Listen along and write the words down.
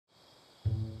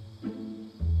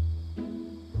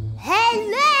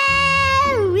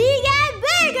Hello! We got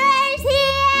burgers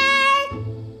here!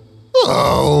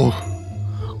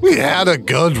 Oh, we had a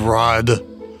good run.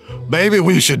 Maybe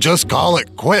we should just call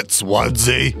it quits,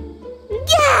 Onesie.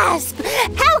 Gasp!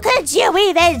 How could you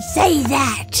even say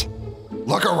that?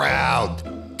 Look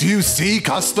around. Do you see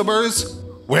customers?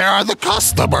 Where are the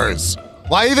customers?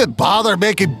 Why even bother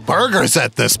making burgers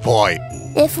at this point?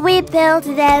 If we build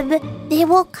them, they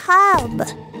will come.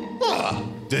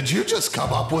 Did you just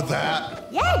come up with that?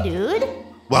 Yeah, dude.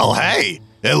 Well, hey,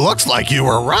 it looks like you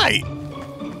were right.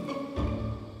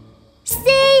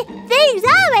 See? Things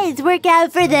always work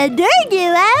out for the nerd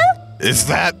duo. Is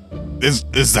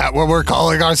that what we're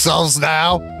calling ourselves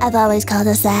now? I've always called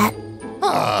us that.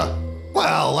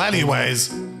 Well, anyways,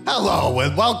 hello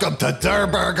and welcome to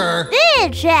Durburger.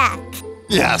 Food truck.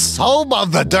 Yes, home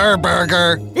of the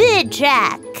Durburger. Food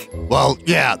truck. Well,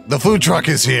 yeah, the food truck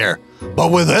is here.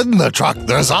 But within the truck,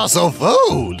 there's also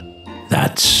food.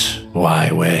 That's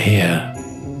why we're here.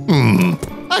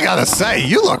 I gotta say,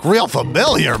 you look real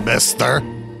familiar, mister.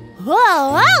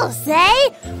 Whoa, I'll say.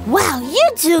 Wow, you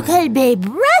two could be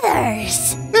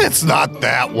brothers. It's not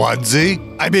that,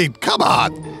 Onesie. I mean, come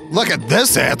on. Look at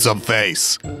this handsome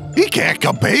face. He can't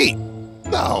compete.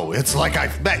 No, it's like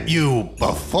I've met you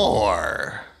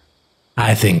before.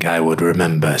 I think I would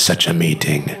remember such a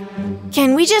meeting.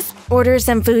 Can we just order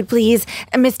some food, please?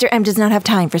 Mr. M does not have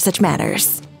time for such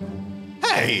matters.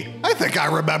 Hey, I think I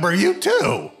remember you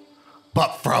too.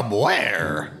 But from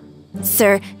where?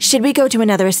 Sir, should we go to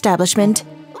another establishment?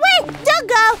 Wait, don't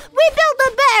go. We built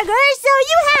the burger, so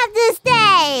you have to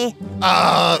stay.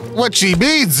 What she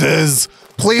means is,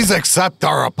 please accept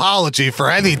our apology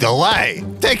for any delay.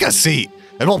 Take a seat,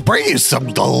 and we'll bring you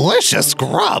some delicious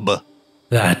grub.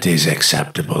 That is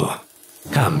acceptable.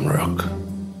 Come, Rook.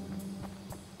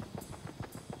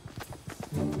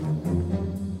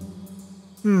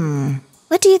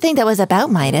 What do you think that was about,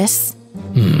 Midas?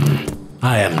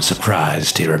 I am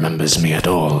surprised he remembers me at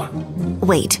all.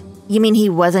 Wait, you mean he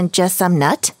wasn't just some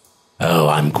nut? Oh,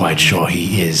 I'm quite sure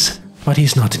he is, but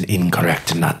he's not an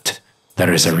incorrect nut.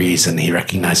 There is a reason he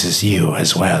recognizes you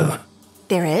as well.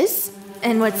 There is?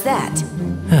 And what's that?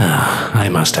 I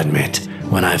must admit,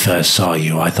 when I first saw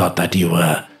you, I thought that you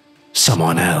were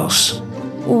someone else.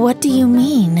 What do you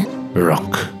mean?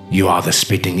 Rook, you are the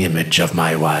spitting image of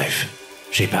my wife.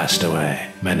 She passed away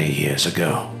many years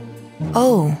ago.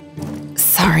 Oh,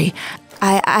 sorry.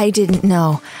 I didn't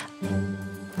know.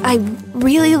 I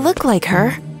really look like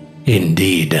her.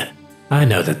 Indeed. I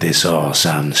know that this all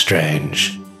sounds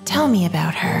strange. Tell me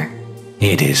about her.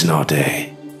 It is not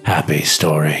a happy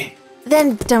story.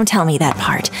 Then don't tell me that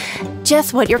part.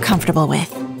 Just what you're comfortable with.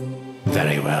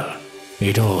 Very well.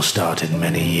 It all started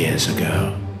many years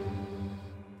ago.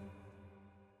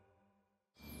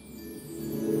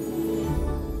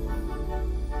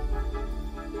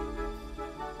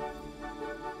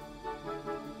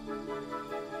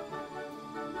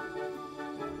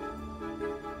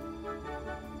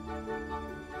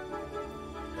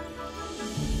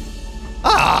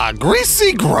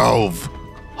 Greasy Grove.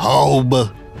 Home.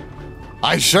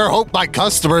 I sure hope my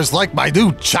customers like my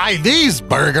new Chinese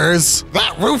burgers.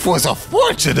 That roof was a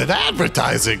fortune in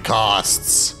advertising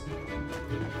costs.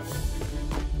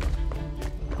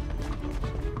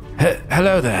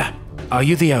 Hello there. Are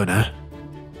you the owner?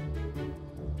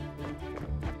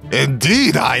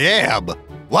 Indeed I am.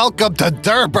 Welcome to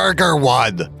Durburger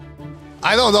 1.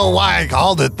 I don't know why I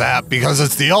called it that because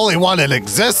it's the only one in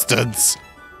existence.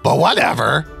 But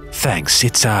whatever. Thanks.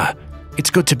 It's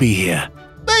good to be here.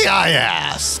 May I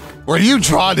ask, were you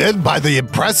drawn in by the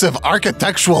impressive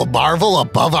architectural marvel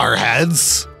above our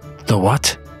heads? The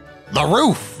what? The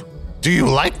roof. Do you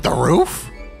like the roof?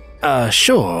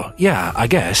 Sure. Yeah, I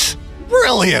guess.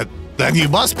 Brilliant. Then you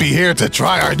must be here to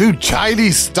try our new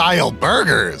Chinese-style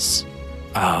burgers.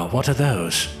 What are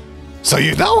those? So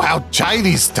you know how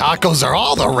Chinese tacos are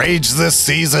all the rage this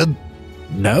season?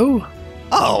 No?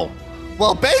 Oh,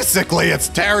 well basically it's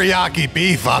teriyaki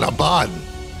beef on a bun.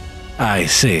 I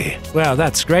see. Well,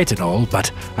 that's great and all,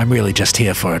 but I'm really just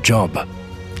here for a job.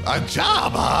 A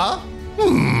job, huh?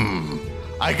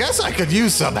 I guess I could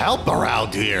use some help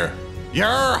around here. You're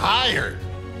hired.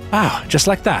 Wow, just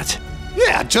like that.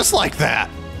 Yeah, just like that.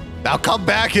 Now come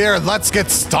back here and let's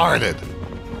get started.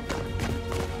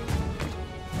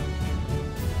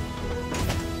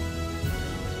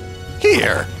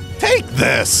 Here, take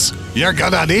this. You're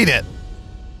gonna need it.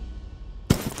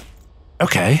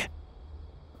 Okay.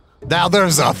 Now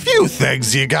there's a few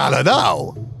things you gotta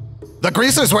know. The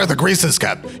greaser's where the grease is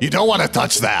kept. You don't want to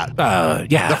touch that.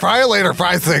 Yeah. The fryer later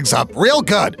fries things up real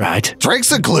good. Right.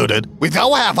 Drinks included. We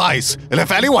don't have ice. And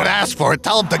if anyone asks for it,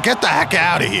 tell them to get the heck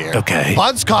out of here. Okay.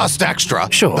 Buns cost extra.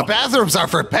 Sure. The bathrooms are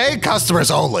for paying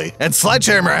customers only. And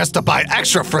Sledgehammer has to buy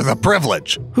extra for the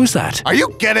privilege. Who's that? Are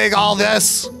you getting all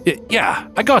this? Yeah,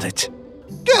 I got it.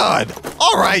 Good.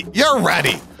 All right, you're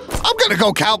ready. I'm gonna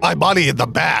go count my money in the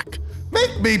back.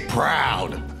 Make me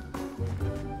proud.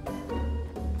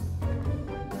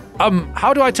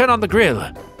 How do I turn on the grill?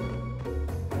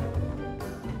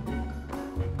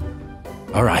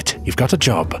 All right, you've got a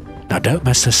job. Now don't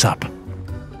mess this up.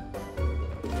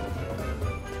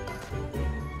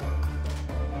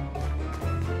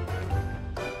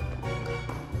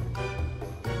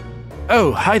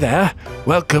 Oh, hi there.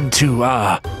 Welcome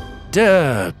to,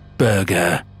 Der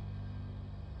Burger.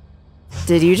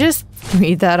 Did you just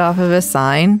read that off of a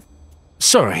sign?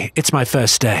 Sorry, it's my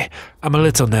first day. I'm a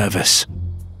little nervous.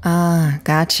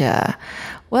 Gotcha.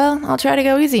 Well, I'll try to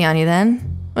go easy on you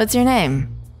then. What's your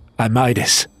name? I'm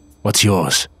Midas. What's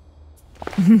yours?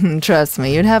 Trust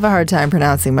me, you'd have a hard time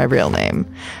pronouncing my real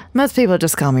name. Most people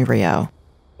just call me Rio.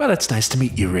 Well, it's nice to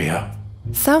meet you, Rio.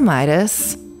 So,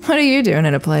 Midas, what are you doing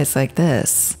in a place like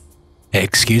this?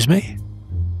 Excuse me?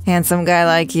 Handsome guy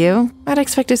like you? I'd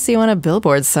expect to see you on a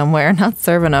billboard somewhere, not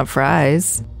serving up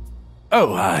fries.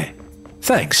 Oh, hi.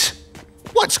 Thanks.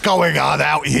 What's going on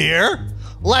out here?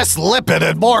 Less lippin'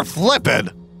 and more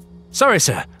flippin'. Sorry,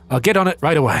 sir. I'll get on it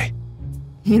right away.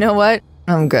 You know what?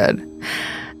 I'm good.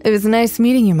 It was nice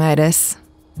meeting you, Midas.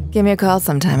 Give me a call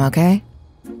sometime, okay?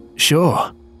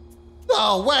 Sure.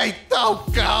 Oh, wait,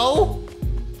 don't go.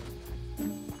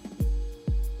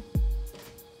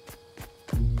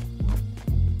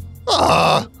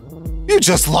 You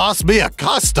just lost me a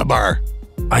customer.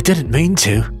 I didn't mean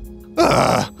to.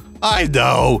 I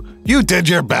know. You did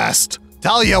your best.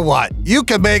 Tell you what, you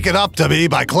can make it up to me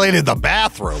by cleaning the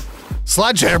bathroom.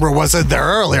 Sledgehammer was in there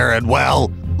earlier and,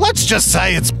 well, let's just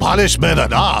say it's punishment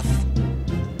enough.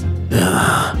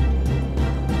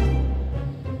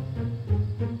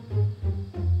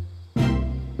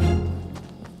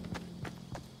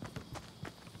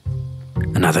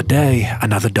 Another day,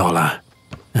 another dollar.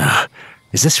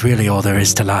 Is this really all there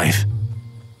is to life?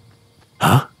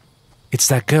 Huh? It's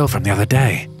that girl from the other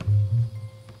day.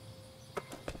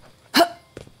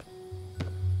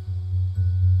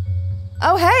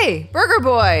 Oh, hey, Burger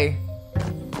Boy!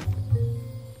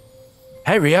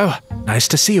 Hey, Rio. Nice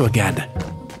to see you again.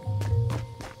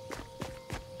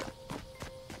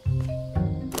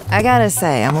 I gotta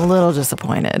say, I'm a little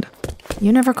disappointed.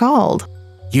 You never called.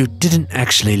 You didn't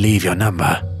actually leave your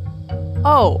number.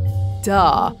 Oh,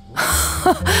 duh.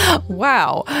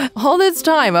 Wow. All this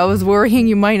time I was worrying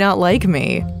you might not like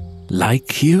me.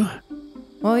 Like you?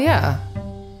 Well, yeah.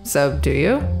 So, do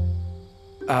you?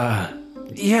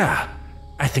 Yeah.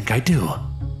 I think I do.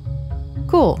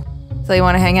 Cool. So you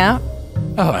want to hang out?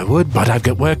 Oh, I would, but I've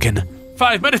got working.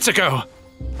 5 minutes ago!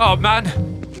 Oh,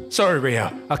 man. Sorry,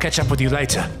 Rio. I'll catch up with you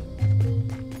later.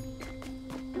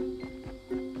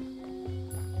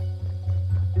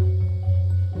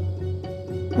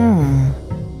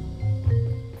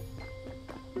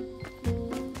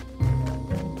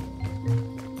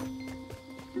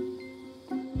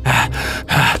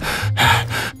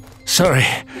 Sorry.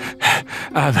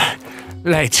 I'm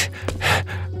late.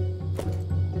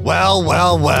 Well,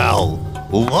 well, well.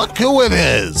 Look who it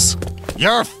is.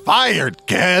 You're fired,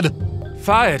 kid.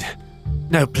 Fired?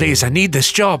 No, please, I need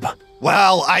this job.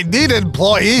 Well, I need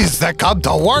employees that come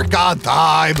to work on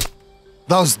time.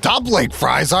 Those dumpling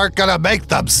fries aren't gonna make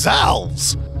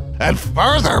themselves. And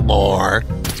furthermore...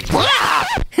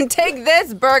 Take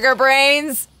this, Burger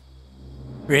Brains!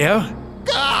 Rio?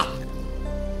 Ah!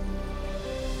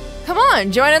 Come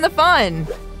on, join in the fun!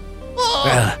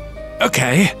 Well,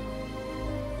 okay.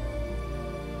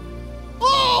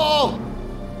 Oh!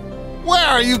 Where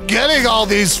are you getting all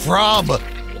these from?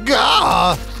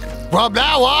 Gah! From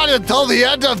now on until the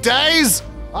end of days,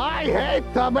 I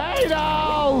hate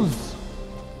tomatoes!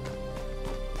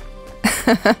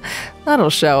 That'll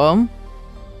show 'em.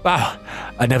 Wow,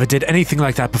 I never did anything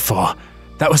like that before.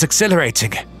 That was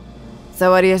exhilarating.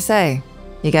 So what do you say?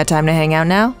 You got time to hang out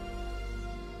now?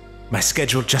 My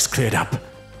schedule just cleared up.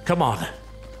 Come on.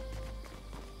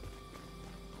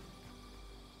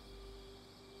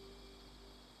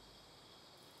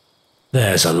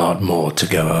 There's a lot more to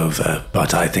go over,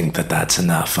 but I think that that's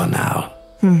enough for now.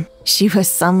 She was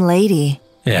some lady.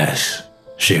 Yes,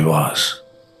 she was.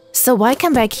 So why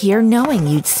come back here knowing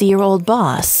you'd see your old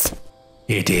boss?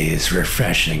 It is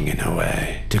refreshing in a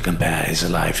way to compare his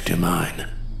life to mine.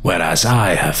 Whereas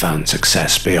I have found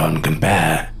success beyond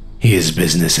compare, His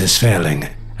business is failing,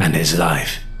 and his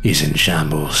life is in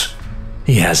shambles.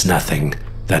 He has nothing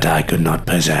that I could not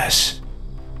possess.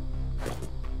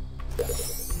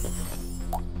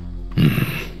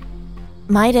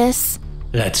 Midas.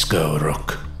 Let's go,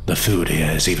 Rook. The food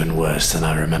here is even worse than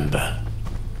I remember.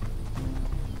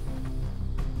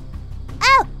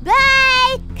 Oh,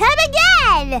 bye! Come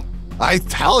again! I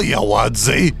tell you,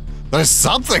 Onesie, there's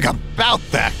something about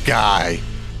that guy.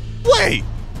 Wait,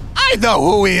 I know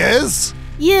who he is.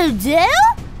 You do?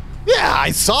 Yeah,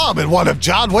 I saw him in one of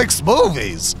John Wick's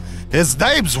movies. His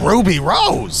name's Ruby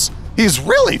Rose. He's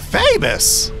really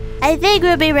famous. I think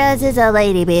Ruby Rose is a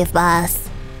lady beef boss.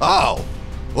 Oh,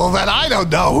 well then I don't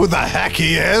know who the heck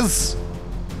he is.